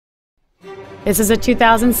This is a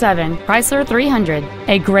 2007 Chrysler 300,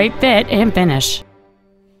 a great fit and finish.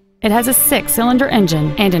 It has a 6-cylinder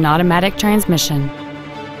engine and an automatic transmission.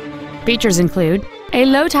 Features include a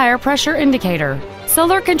low tire pressure indicator,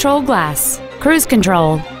 solar control glass, cruise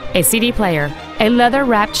control, a CD player, a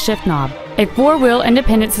leather-wrapped shift knob, a 4-wheel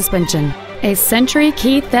independent suspension, a Sentry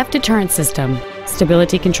key theft deterrent system,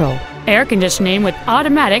 stability control, air conditioning with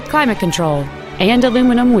automatic climate control, and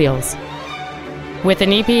aluminum wheels. With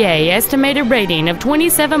an EPA estimated rating of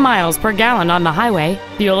 27 miles per gallon on the highway,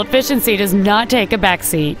 fuel efficiency does not take a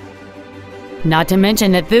backseat. Not to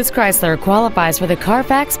mention that this Chrysler qualifies for the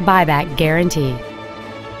Carfax buyback guarantee.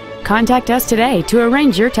 Contact us today to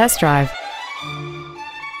arrange your test drive.